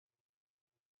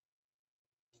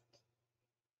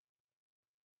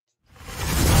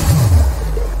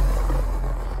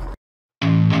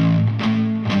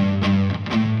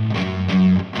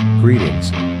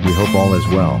Greetings, we hope all is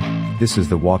well. This is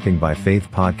the Walking by Faith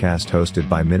podcast hosted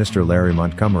by Minister Larry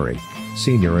Montgomery,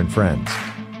 Sr. and friends.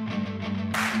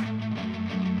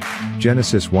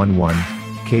 Genesis 1:1,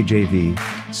 KJV,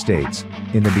 states,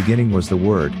 "In the beginning was the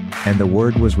Word, and the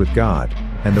Word was with God,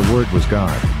 and the Word was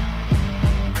God."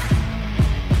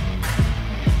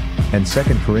 And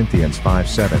 2 Corinthians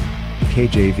 5:7,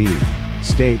 KJV,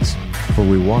 states, "For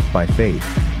we walk by faith,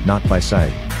 not by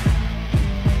sight."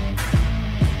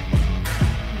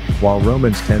 While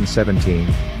Romans 10:17,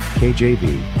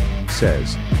 KJV,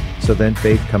 says, "So then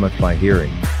faith cometh by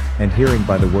hearing, and hearing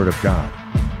by the word of God."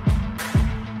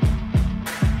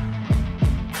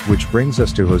 Which brings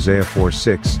us to Hosea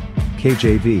 4:6,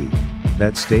 KJV,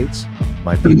 that states,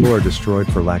 "My people are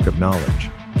destroyed for lack of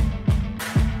knowledge."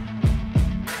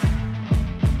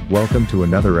 Welcome to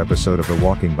another episode of the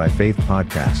Walking by Faith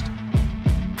podcast.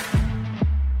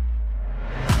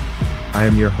 I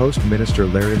am your host, Minister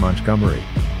Larry Montgomery,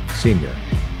 Sr.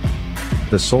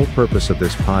 The sole purpose of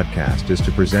this podcast is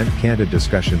to present candid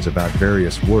discussions about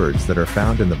various words that are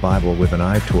found in the Bible with an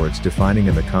eye towards defining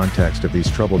in the context of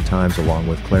these troubled times, along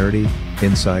with clarity,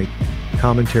 insight,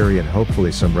 commentary, and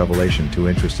hopefully some revelation to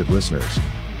interested listeners.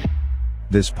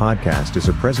 This podcast is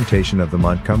a presentation of the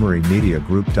Montgomery Media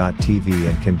Group.tv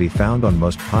and can be found on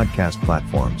most podcast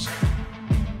platforms.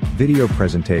 Video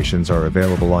presentations are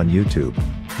available on YouTube,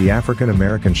 the African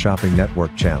American Shopping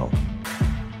Network channel.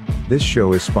 This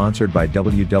show is sponsored by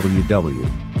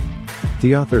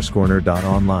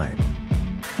www.theauthorscorner.online.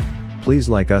 Please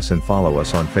like us and follow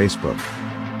us on Facebook.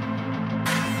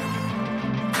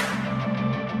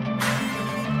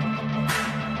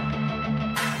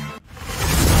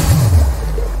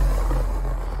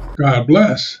 God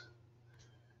bless,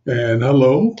 and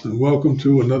hello, and welcome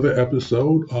to another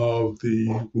episode of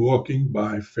the Walking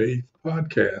by Faith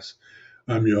podcast.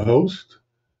 I'm your host,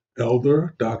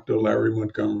 Elder Dr. Larry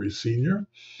Montgomery Sr.,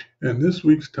 and this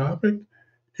week's topic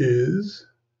is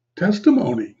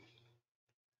testimony.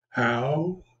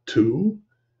 How to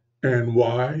and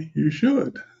why you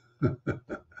should.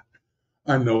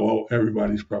 I know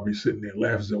everybody's probably sitting there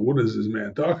laughing, so what is this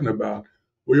man talking about?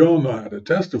 We all know how to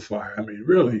testify. I mean,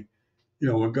 really,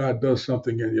 when God does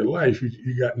something in your life,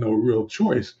 you got no real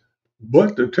choice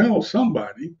but to tell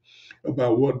somebody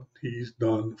about what he's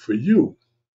done for you.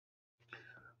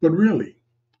 But really,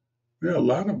 there are a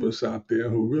lot of us out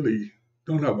there who really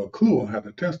don't have a clue on how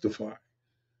to testify.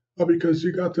 Because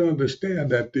you got to understand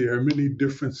that there are many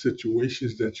different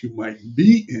situations that you might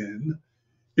be in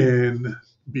and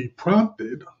be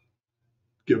prompted,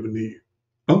 given the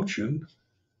unction,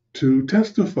 to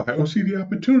testify or see the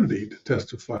opportunity to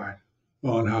testify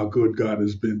on how good God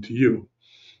has been to you.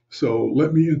 So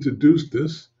let me introduce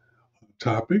this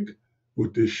topic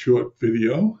with this short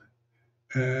video,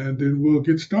 and then we'll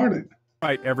get started. All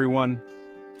right, everyone.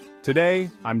 Today,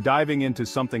 I'm diving into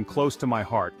something close to my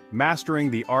heart, mastering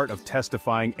the art of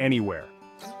testifying anywhere.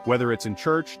 Whether it's in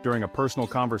church, during a personal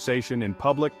conversation, in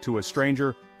public, to a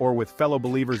stranger, or with fellow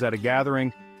believers at a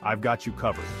gathering, I've got you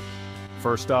covered.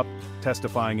 First up,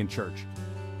 testifying in church.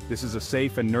 This is a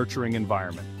safe and nurturing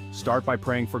environment. Start by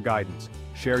praying for guidance.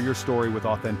 Share your story with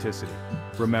authenticity.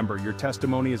 Remember, your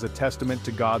testimony is a testament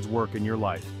to God's work in your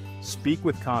life. Speak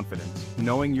with confidence,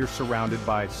 knowing you're surrounded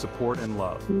by support and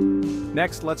love.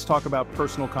 Next, let's talk about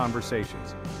personal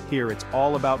conversations. Here, it's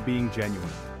all about being genuine.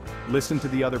 Listen to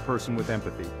the other person with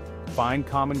empathy. Find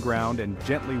common ground and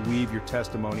gently weave your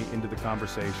testimony into the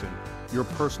conversation. Your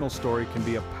personal story can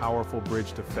be a powerful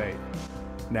bridge to faith.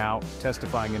 Now,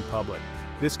 testifying in public.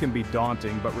 This can be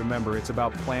daunting, but remember, it's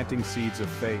about planting seeds of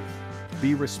faith.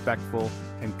 Be respectful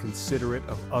and considerate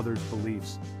of others'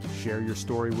 beliefs. Share your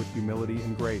story with humility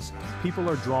and grace. People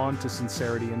are drawn to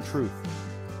sincerity and truth.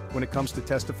 When it comes to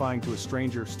testifying to a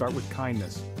stranger, start with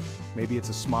kindness. Maybe it's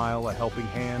a smile, a helping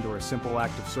hand, or a simple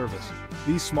act of service.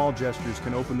 These small gestures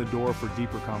can open the door for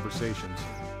deeper conversations.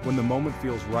 When the moment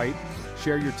feels right,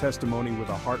 share your testimony with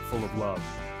a heart full of love.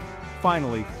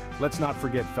 Finally, let's not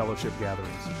forget fellowship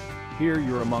gatherings. Here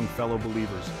you're among fellow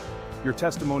believers. Your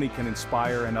testimony can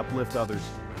inspire and uplift others.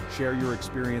 Share your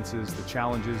experiences, the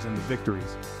challenges, and the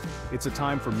victories. It's a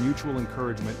time for mutual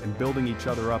encouragement and building each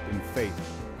other up in faith.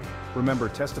 Remember,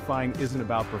 testifying isn't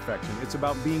about perfection. It's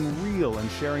about being real and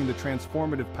sharing the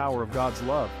transformative power of God's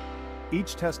love.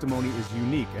 Each testimony is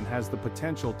unique and has the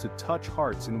potential to touch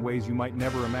hearts in ways you might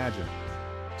never imagine.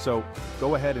 So,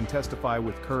 go ahead and testify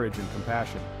with courage and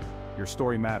compassion. Your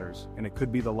story matters, and it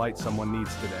could be the light someone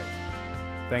needs today.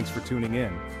 Thanks for tuning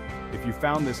in. If you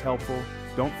found this helpful,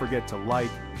 don't forget to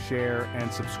like, share, and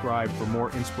subscribe for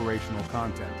more inspirational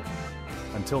content.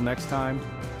 Until next time,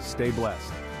 stay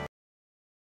blessed.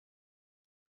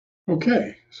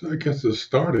 Okay, so I guess it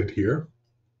started here.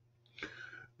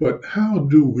 But how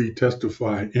do we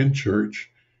testify in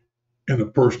church, in a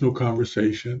personal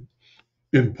conversation,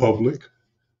 in public,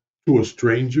 to a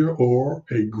stranger or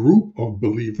a group of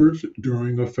believers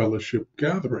during a fellowship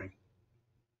gathering?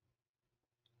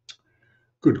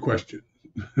 Good question.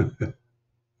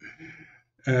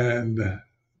 And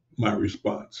my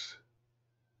response.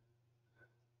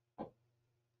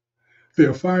 There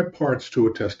are 5 parts to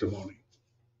a testimony.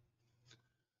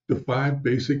 The 5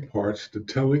 basic parts to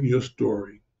telling your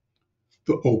story: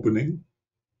 the opening,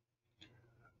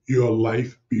 your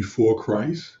life before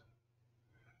Christ,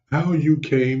 how you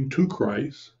came to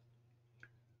Christ,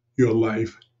 your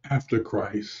life after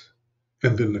Christ,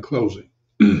 and then the closing.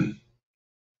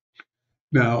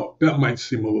 Now, that might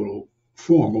seem a little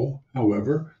formal,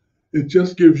 however, it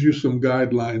just gives you some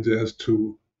guidelines as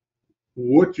to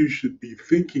what you should be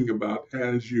thinking about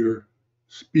as you're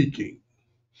speaking.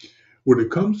 When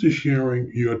it comes to sharing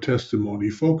your testimony,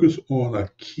 focus on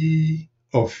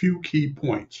a few key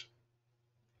points.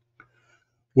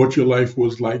 What your life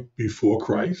was like before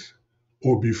Christ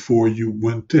or before you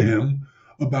went to Him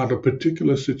about a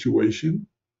particular situation,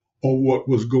 or what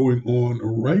was going on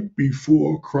right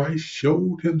before Christ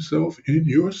showed Himself in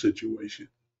your situation.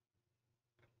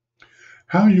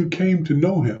 How you came to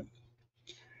know Him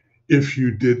if you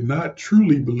did not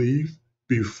truly believe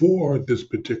before this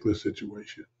particular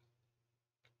situation.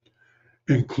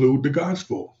 Include the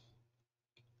gospel.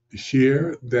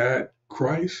 Share that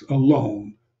Christ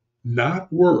alone,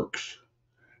 not works,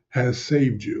 has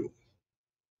saved you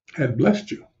and blessed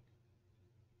you.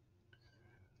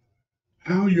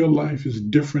 How your life is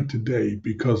different today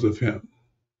because of Him.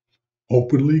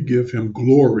 Openly give Him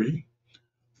glory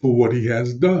for what He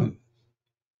has done.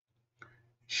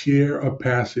 Share a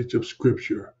passage of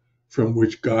Scripture from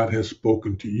which God has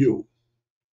spoken to you.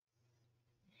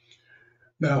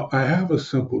 Now, I have a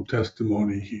simple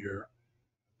testimony here.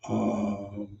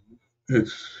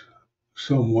 It's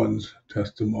someone's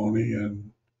testimony,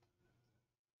 and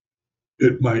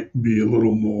it might be a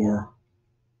little more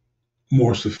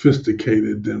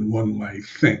sophisticated than one might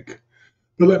think.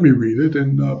 But let me read it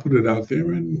and put it out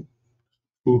there and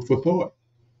food for thought.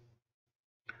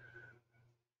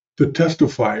 The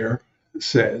testifier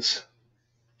says,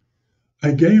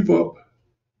 I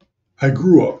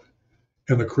grew up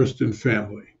in a Christian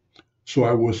family, so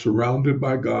I was surrounded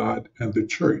by God and the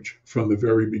church from the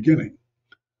very beginning.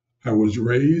 I was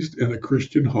raised in a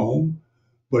Christian home,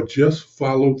 but just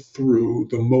followed through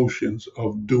the motions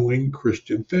of doing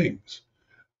Christian things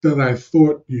that I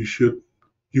thought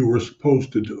you were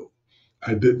supposed to do.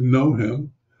 I didn't know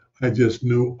Him, I just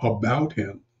knew about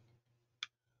Him.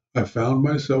 I found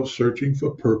myself searching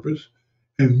for purpose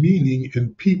and meaning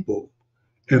in people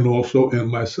and also in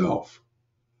myself,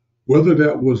 whether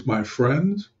that was my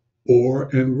friends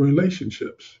or in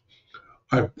relationships.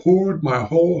 I poured my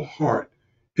whole heart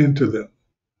into them.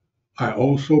 I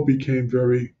also became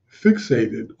very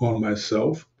fixated on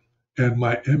myself and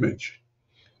my image.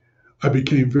 I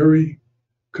became very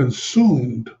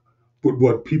consumed with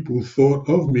what people thought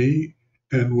of me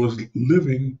and was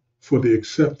living for the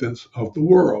acceptance of the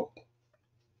world.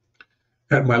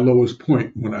 At my lowest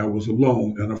point, when I was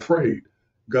alone and afraid,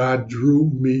 God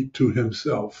drew me to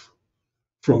Himself.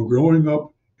 From growing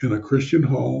up in a Christian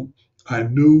home, I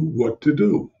knew what to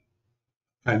do.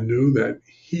 I knew that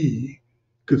He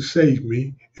could save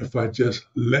me if I just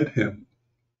let Him.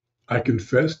 I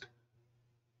confessed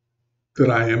that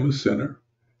I am a sinner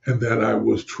and that I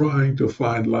was trying to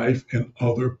find life in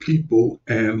other people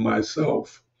and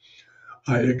myself.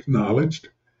 I acknowledged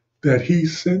that He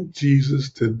sent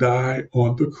Jesus to die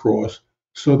on the cross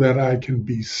so that I can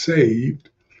be saved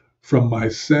from my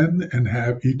sin and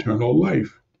have eternal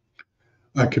life.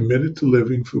 I committed to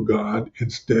living for God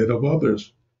instead of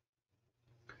others.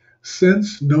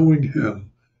 Since knowing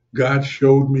Him, God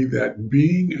showed me that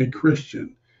being a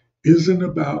Christian isn't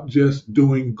about just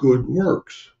doing good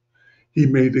works. He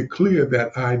made it clear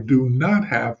that I do not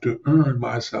have to earn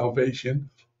my salvation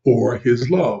or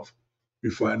His love. We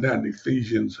find that in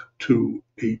Ephesians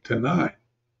 2:8-9.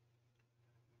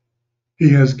 He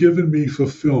has given me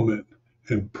fulfillment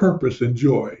and purpose and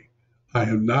joy. I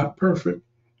am not perfect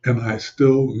and I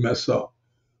still mess up,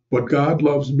 but God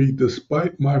loves me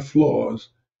despite my flaws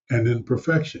and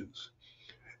imperfections.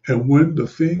 And when the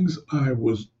things I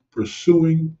was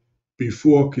pursuing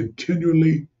before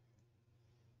continually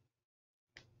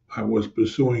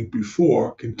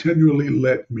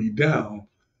let me down,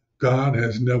 God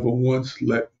has never once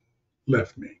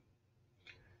left me.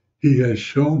 He has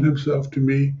shown Himself to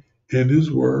me in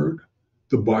His Word,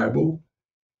 the Bible,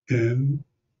 in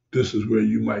this is where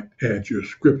you might add your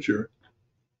scripture.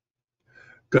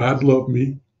 God loved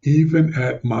me even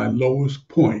at my lowest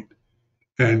point,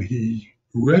 and he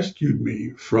rescued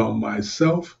me from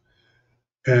myself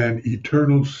and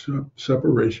eternal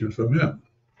separation from him.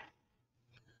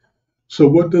 So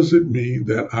what does it mean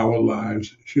that our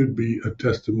lives should be a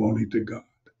testimony to God?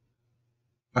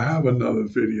 I have another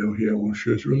video here I want to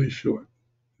share. It's really short.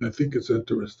 I think it's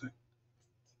interesting.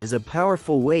 Is a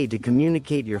powerful way to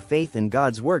communicate your faith in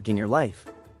God's work in your life.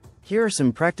 Here are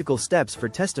some practical steps for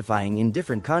testifying in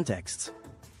different contexts.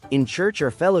 In church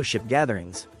or fellowship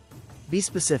gatherings. Be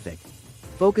specific.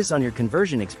 Focus on your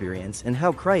conversion experience and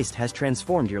how Christ has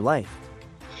transformed your life.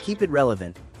 Keep it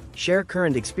relevant. Share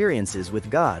current experiences with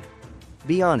God.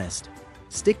 Be honest.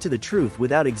 Stick to the truth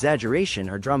without exaggeration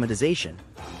or dramatization.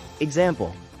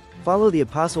 Example. Follow the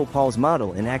Apostle Paul's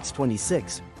model in Acts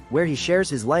 26, where he shares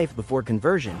his life before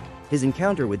conversion, his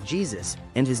encounter with Jesus,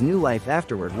 and his new life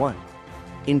afterward. 1.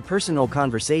 In personal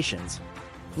conversations.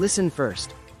 Listen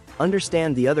first.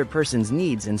 Understand the other person's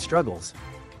needs and struggles.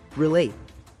 Relate.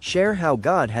 Share how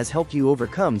God has helped you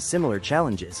overcome similar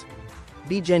challenges.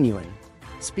 Be genuine.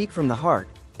 Speak from the heart,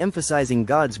 emphasizing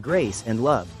God's grace and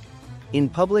love. In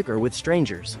public or with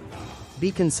strangers.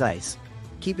 Be concise.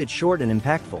 Keep it short and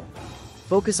impactful.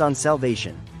 Focus on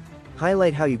salvation.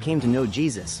 Highlight how you came to know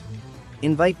Jesus.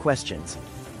 Invite questions.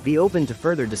 Be open to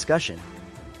further discussion.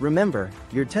 Remember,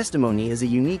 your testimony is a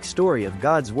unique story of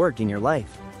God's work in your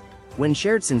life. When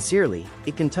shared sincerely,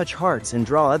 it can touch hearts and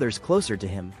draw others closer to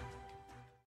Him.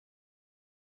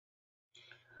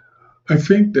 I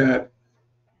think that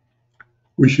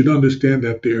we should understand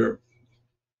that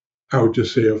I would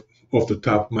just say off the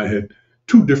top of my head,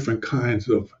 two different kinds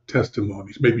of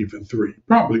testimonies, maybe even three,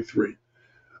 probably three,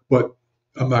 but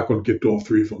I'm not going to get to all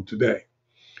three of them today.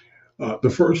 The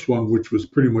first one, which was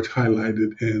pretty much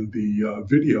highlighted in the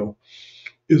video,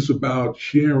 is about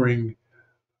sharing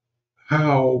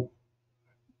how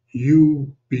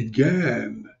you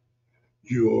began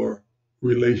your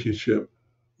relationship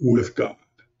with God.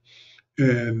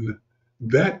 And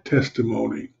that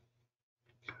testimony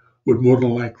would more than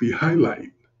likely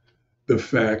highlight the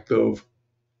fact of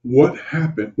what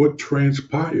happened, what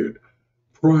transpired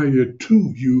prior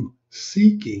to you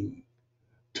seeking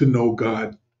to know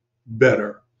God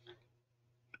better.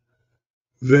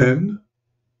 Then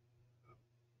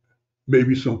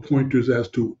maybe some pointers as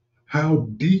to how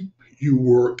deep you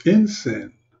were in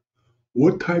sin.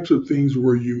 What types of things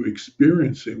were you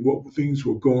experiencing? What things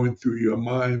were going through your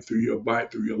mind, through your body,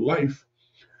 through your life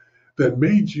that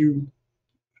made you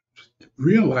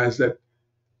realize that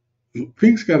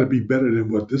things got to be better than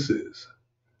what this is?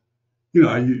 You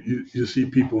know, you see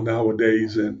people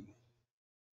nowadays, and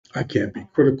I can't be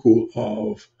critical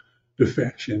of the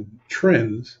fashion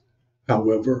trends.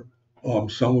 However,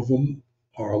 some of them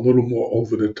are a little more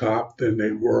over the top than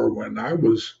they were when I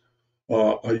was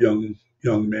a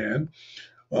young man.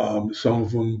 Some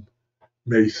of them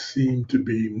may seem to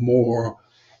be more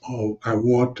of, I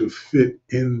want to fit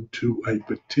into a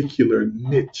particular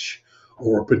niche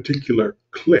or a particular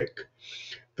clique,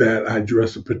 that I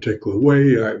dress a particular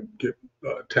way. I get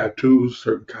tattoos,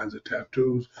 certain kinds of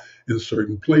tattoos in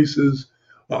certain places.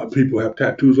 People have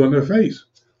tattoos on their face.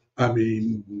 I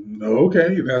mean,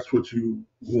 okay, that's what you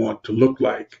want to look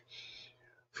like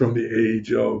from the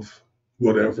age of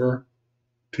whatever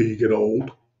till you get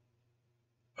old,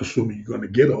 assuming you're going to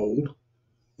get old,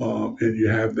 and you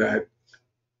have that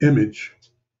image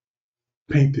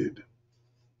painted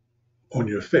on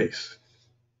your face.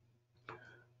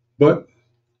 But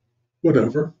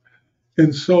whatever.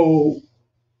 And so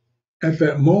at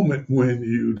that moment when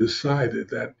you decided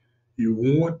that you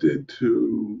wanted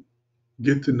to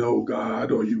get to know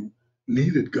God, or you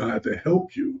needed God to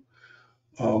help you,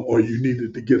 or you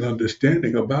needed to get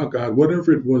understanding about God,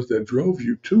 whatever it was that drove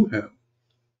you to Him,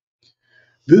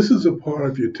 this is a part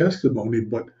of your testimony.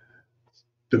 But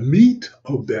the meat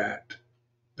of that,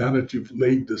 now that you've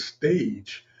laid the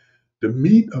stage, the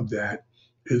meat of that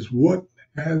is what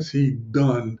has He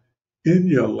done in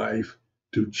your life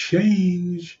to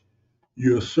change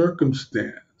your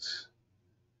circumstance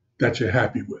that you're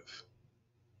happy with.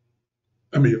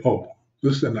 I mean,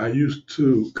 listen, I used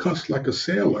to cuss like a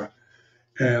sailor,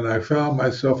 and I found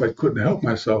myself, I couldn't help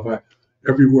myself.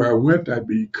 Everywhere I went, I'd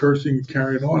be cursing and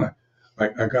carrying on.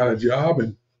 I got a job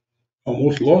and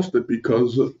almost lost it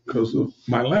because of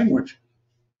my language.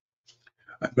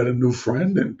 I met a new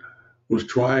friend and was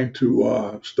trying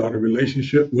to start a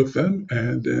relationship with them,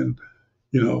 and then,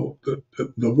 you know,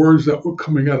 the words that were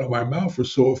coming out of my mouth were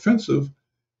so offensive.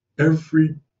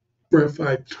 Every breath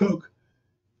I took,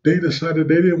 they decided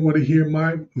they didn't want to hear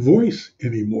my voice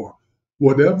anymore.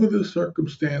 Whatever the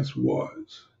circumstance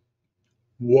was.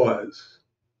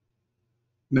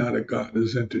 Now that God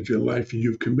has entered your life and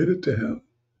you've committed to Him,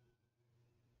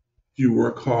 you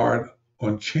work hard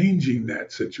on changing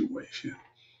that situation.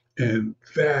 And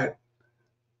that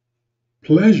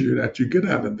pleasure that you get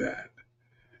out of that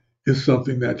is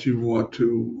something that you want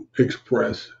to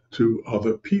express to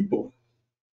other people.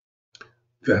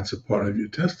 That's a part of your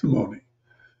testimony.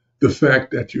 The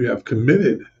fact that you have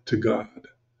committed to God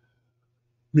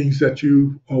means that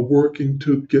you are working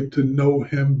to get to know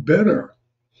Him better.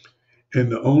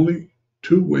 And the only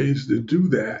two ways to do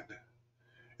that,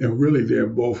 and really they're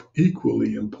both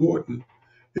equally important,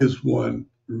 is one,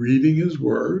 reading His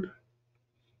Word,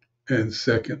 and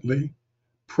secondly,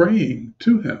 praying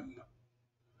to Him.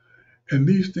 And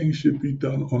these things should be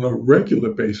done on a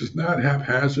regular basis, not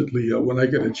haphazardly when I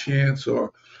get a chance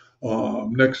or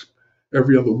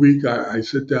every other week I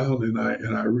sit down and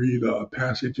I read a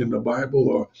passage in the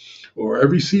Bible, or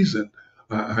every season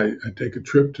I take a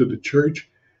trip to the church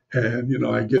and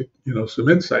I get some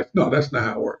insights. No, that's not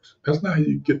how it works. That's not how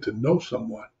you get to know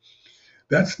someone.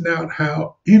 That's not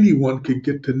how anyone can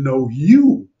get to know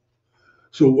you.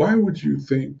 So why would you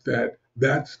think that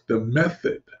that's the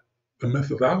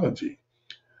methodology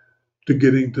to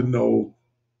getting to know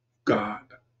God?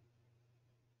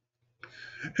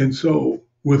 And so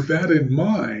with that in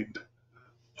mind,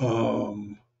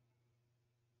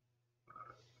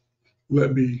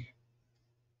 let me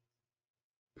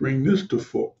bring this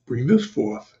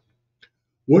forth.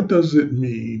 What does it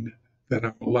mean that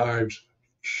our lives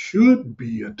should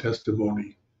be a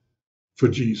testimony for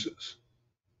Jesus?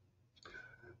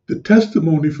 The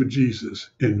testimony for Jesus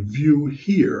in view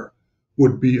here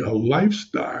would be a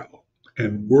lifestyle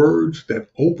and words that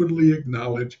openly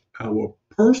acknowledge our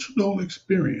personal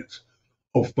experience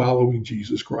of following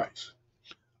Jesus Christ.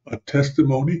 A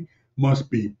testimony must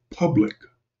be public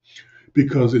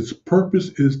because its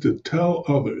purpose is to tell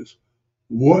others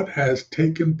what has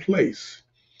taken place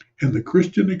in the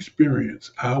Christian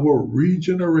experience. Our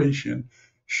regeneration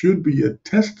should be a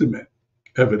testament,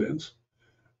 evidence,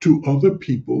 to other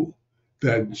people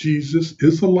that Jesus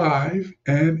is alive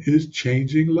and is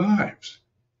changing lives.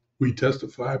 We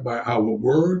testify by our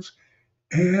words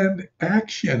and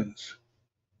actions.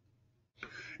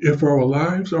 If our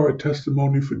lives are a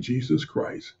testimony for Jesus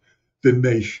Christ, then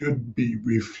they should be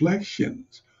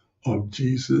reflections of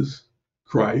Jesus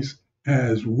Christ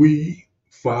as we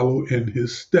follow in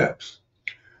His steps.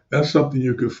 That's something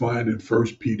you could find in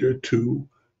 1 Peter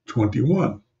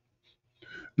 2:21.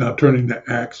 Now turning to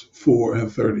Acts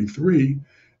 4:33,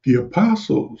 the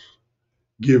apostles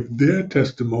give their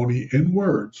testimony in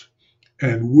words,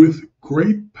 and with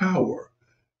great power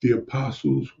the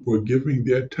apostles were giving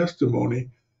their testimony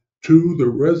to the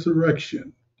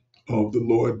resurrection of the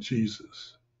Lord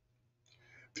Jesus.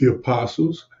 The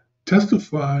apostles,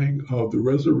 testifying of the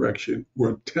resurrection,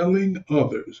 were telling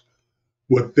others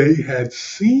what they had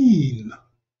seen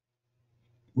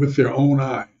with their own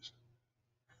eyes,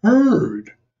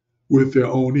 heard with their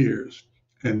own ears,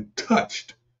 and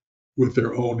touched with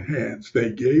their own hands.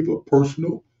 They gave a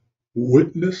personal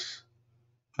eyewitness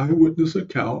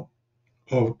account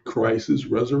of Christ's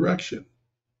resurrection.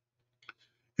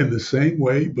 In the same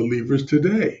way, believers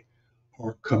today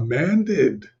are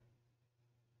commanded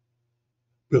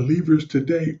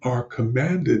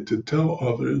to tell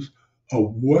others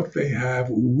of what they have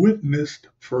witnessed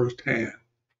firsthand.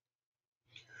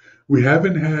 We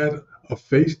haven't had a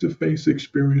face-to-face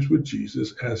experience with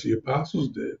Jesus as the apostles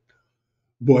did,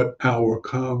 but our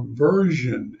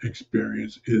conversion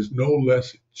experience is no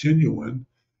less genuine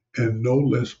and no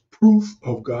less proof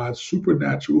of God's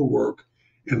supernatural work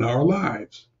in our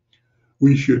lives.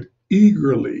 We should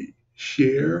eagerly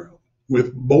share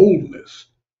with boldness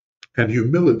and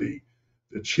humility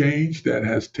the change that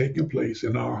has taken place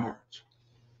in our hearts.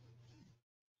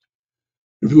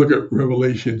 If you look at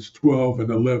Revelations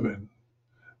 12:11,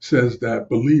 says that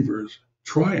believers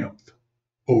triumphed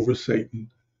over Satan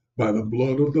by the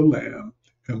blood of the Lamb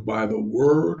and by the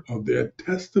word of their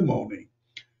testimony.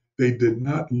 They did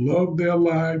not love their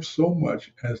lives so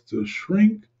much as to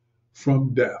shrink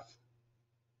from death.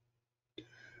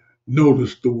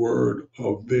 Notice the word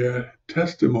of their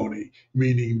testimony,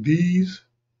 meaning these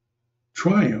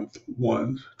triumphant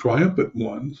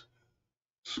ones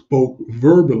spoke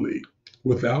verbally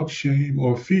without shame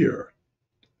or fear.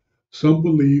 Some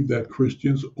believe that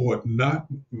Christians ought not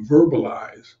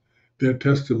verbalize their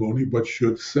testimony, but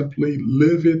should simply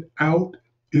live it out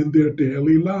in their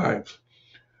daily lives.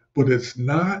 But it's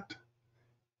not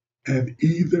an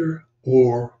either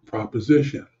or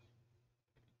proposition.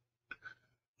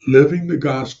 Living the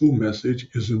gospel message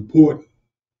is important,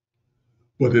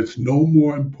 but it's no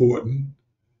more important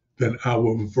than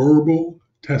our verbal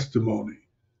testimony,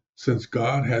 since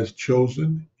God has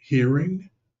chosen hearing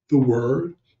the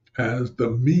word as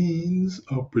the means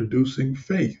of producing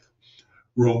faith.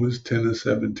 Romans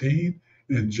 10:17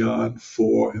 and John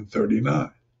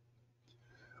 4:39.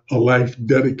 A life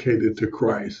dedicated to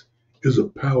Christ is a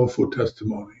powerful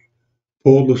testimony.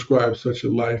 Paul describes such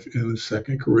a life in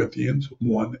 2 Corinthians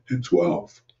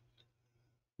 1:12.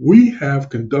 We have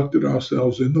conducted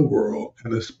ourselves in the world,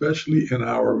 and especially in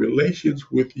our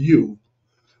relations with you,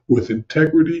 with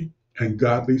integrity and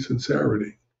godly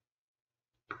sincerity.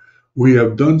 We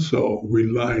have done so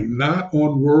relying not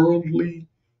on worldly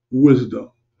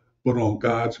wisdom, but on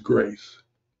God's grace.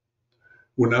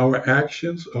 When our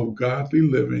actions of godly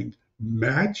living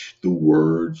match the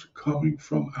words coming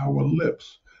from our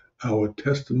lips, our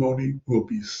testimony will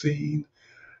be seen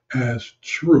as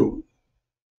true.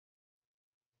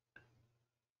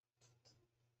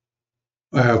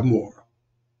 I have more,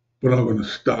 but I'm going to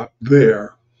stop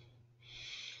there.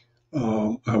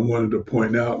 I wanted to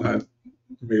point out, and I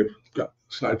may have got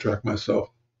sidetracked myself.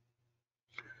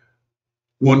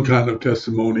 One kind of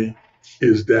testimony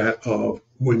is that of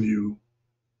when you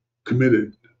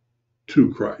committed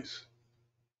to Christ.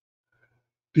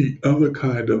 The other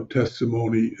kind of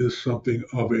testimony is something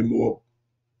of a more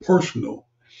personal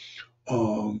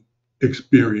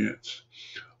experience.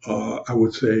 I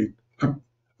would say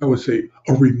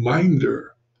a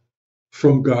reminder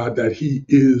from God that He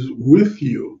is with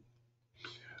you.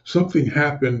 Something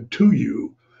happened to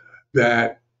you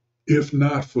that, if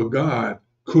not for God,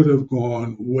 could have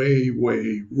gone way,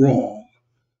 way wrong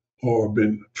or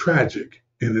been tragic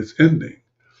in its ending,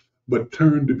 but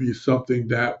turned to be something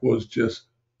that was just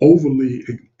overly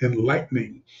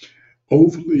enlightening,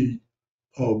 overly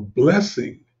a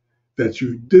blessing that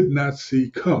you did not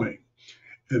see coming.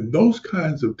 And those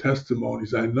kinds of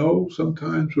testimonies, I know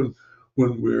sometimes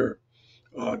when we're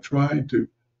trying to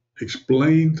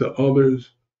explain to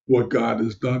others what God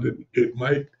has done, it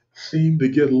might seem to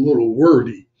get a little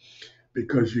wordy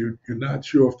because you're not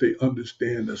sure if they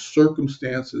understand the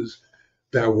circumstances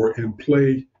that were in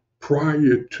play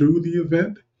prior to the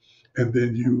event, and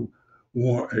then you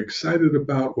were excited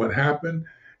about what happened,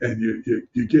 and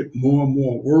you get more and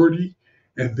more wordy,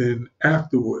 and then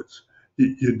afterwards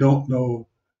you don't know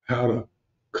how to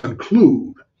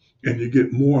conclude, and you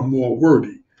get more and more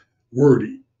wordy,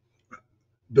 wordy,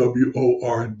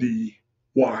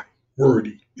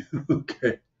 wordy.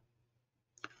 Okay,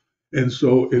 and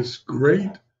so it's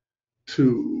great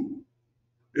to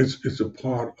it's a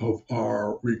part of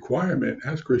our requirement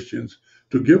as Christians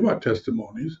to give our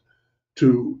testimonies,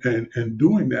 to and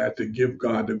doing that to give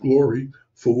God the glory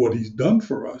for what He's done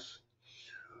for us.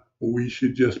 We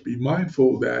should just be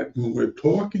mindful that when we're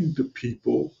talking to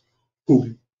people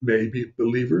who may be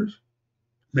believers,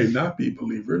 may not be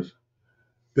believers,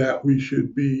 that we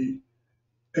should be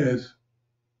as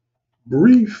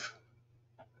brief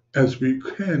as we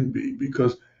can be,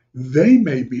 because they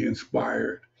may be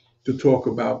inspired to talk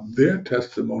about their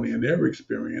testimony and their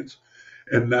experience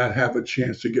and not have a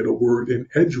chance to get a word in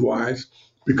edgewise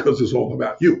because it's all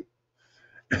about you.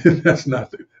 And that's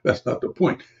not the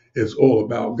point. It's all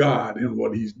about God and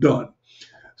what He's done.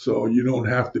 So you don't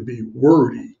have to be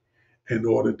wordy in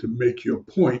order to make your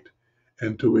point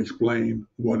and to explain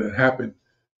what had happened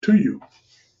to you.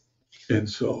 And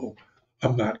so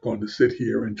I'm not going to sit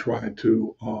here and try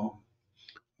to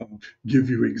give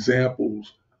you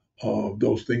examples of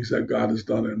those things that God has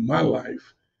done in my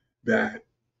life that,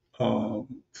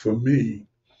 for me,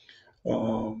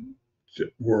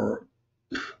 were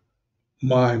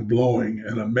mind-blowing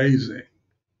and amazing.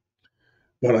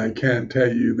 But I can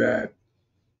tell you that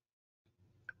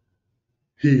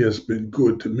He has been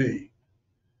good to me.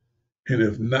 And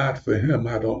if not for Him,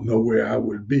 I don't know where I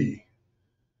would be,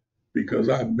 because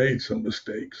I've made some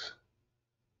mistakes.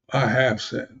 I have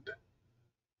sinned,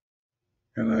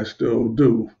 and I still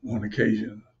do on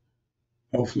occasion.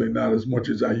 Hopefully not as much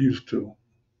as I used to,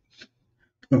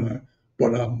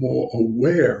 but I'm more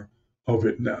aware of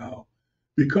it now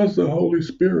because the Holy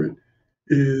Spirit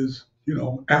is,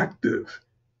 active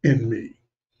in me.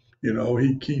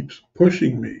 He keeps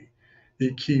pushing me.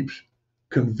 He keeps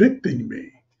convicting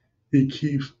me. He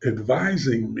keeps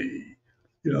advising me.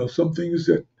 Some things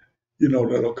that,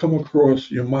 that'll come across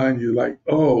your mind. You're like,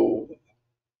 oh,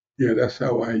 yeah, that's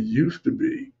how I used to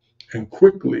be. And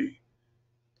quickly,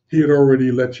 He had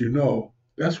already let you know,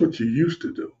 that's what you used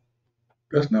to do.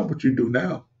 That's not what you do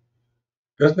now.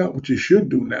 That's not what you should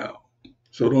do now.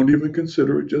 So don't even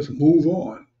consider it. Just move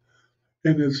on.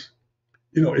 And it's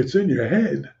in your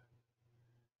head.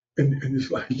 And it's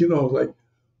like,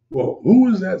 Well,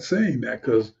 who is that saying that?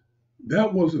 Because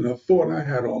that wasn't a thought I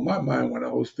had on my mind when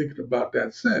I was thinking about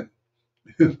that sin,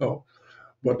 you know.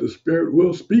 But the Spirit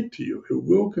will speak to you. It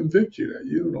will convict you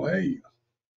that, hey,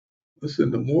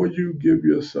 listen, the more you give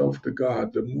yourself to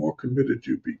God, the more committed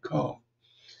you become,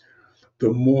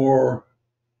 the more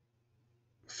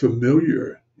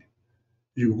familiar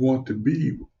you want to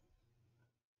be,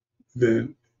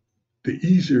 then the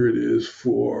easier it is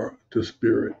for the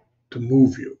Spirit to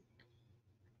move you.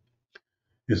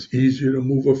 It's easier to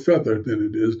move a feather than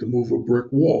it is to move a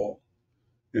brick wall.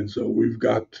 And so we've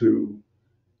got to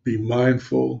be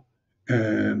mindful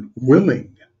and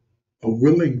willing, a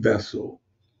willing vessel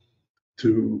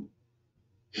to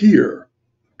hear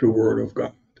the word of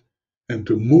God and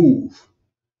to move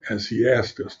as he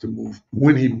asked us to move,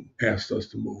 when he asked us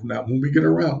to move, not when we get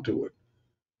around to it,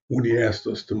 when he asked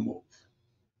us to move.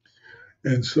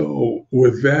 And so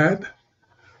with that,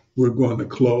 we're going to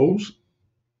close,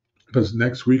 because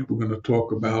next week we're going to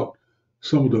talk about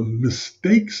some of the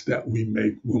mistakes that we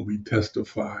make when we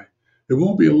testify. It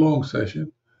won't be a long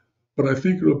session, but I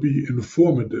think it'll be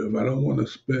informative. I don't want to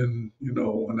spend,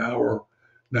 an hour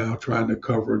now trying to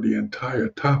cover the entire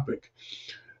topic,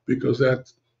 because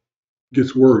that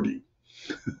gets wordy.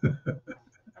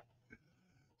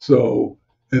 So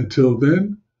until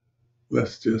then,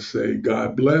 let's just say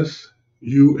God bless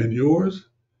you and yours,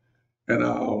 and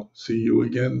I'll see you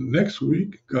again next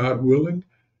week, God willing,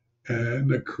 and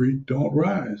the creek don't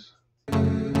rise.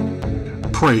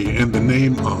 Pray in the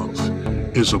Name of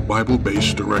is a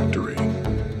Bible-based directory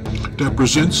that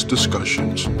presents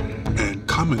discussions and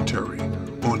commentary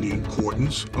on the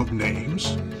importance of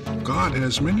names. God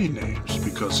has many names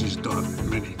because he's done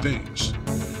many things.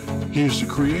 He is the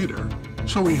creator,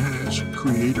 so he has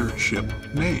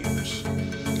creatorship names.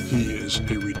 He is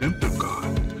a redemptive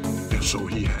God, and so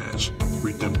he has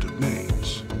redemptive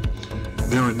names.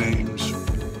 There are names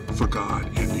for God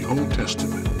in the Old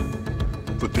Testament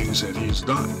for things that he's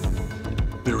done.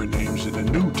 There are names in the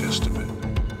New Testament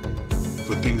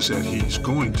for things that he's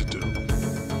going to do.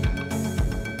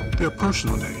 There are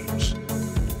personal names,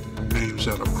 names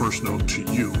that are personal to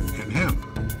you and him.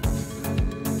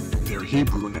 There are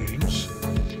Hebrew names,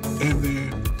 and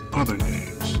there are other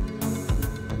names.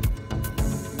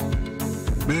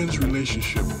 Man's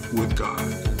relationship with God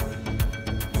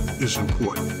is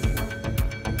important.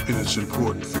 And it's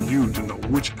important for you to know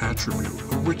which attribute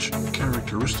or which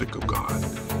characteristic of God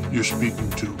you're speaking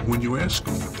to when you ask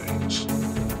him for things.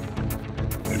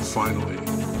 And finally,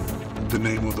 the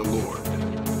name of the Lord,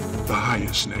 the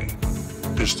highest name,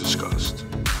 is discussed.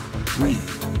 Read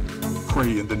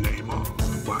Pray in the Name of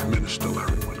by Minister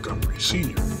Larry Montgomery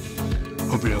Sr.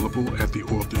 Available at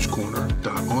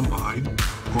theauthor'scorner.online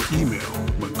or email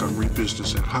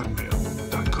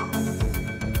montgomerybusiness@hotmail.com.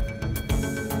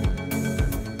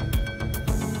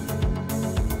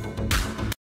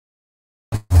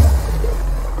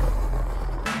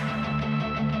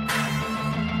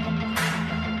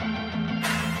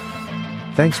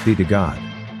 Thanks be to God.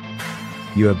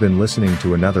 You have been listening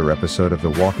to another episode of the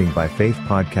Walking by Faith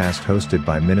podcast hosted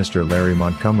by Minister Larry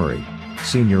Montgomery,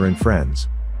 Sr. and friends.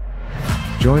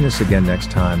 Join us again next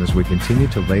time as we continue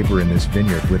to labor in this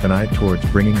vineyard with an eye towards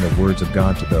bringing the words of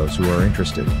God to those who are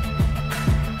interested.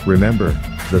 Remember,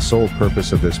 the sole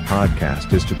purpose of this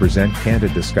podcast is to present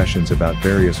candid discussions about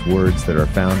various words that are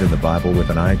found in the Bible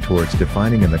with an eye towards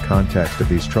defining in the context of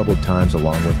these troubled times,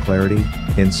 along with clarity,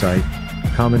 insight,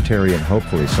 commentary, and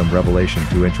hopefully some revelation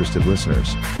to interested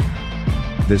listeners.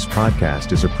 This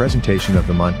podcast is a presentation of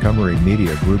the Montgomery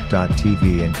Media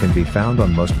Group.tv and can be found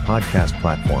on most podcast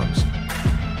platforms.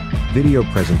 Video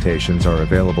presentations are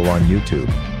available on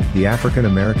YouTube, the African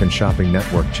American Shopping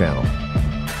Network channel.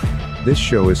 This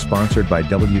show is sponsored by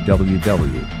The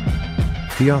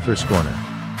Author's Corner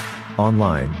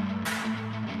online.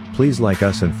 Please like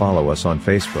us and follow us on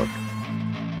Facebook.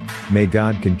 May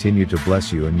God continue to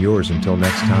bless you and yours until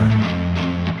next time.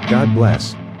 God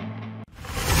bless.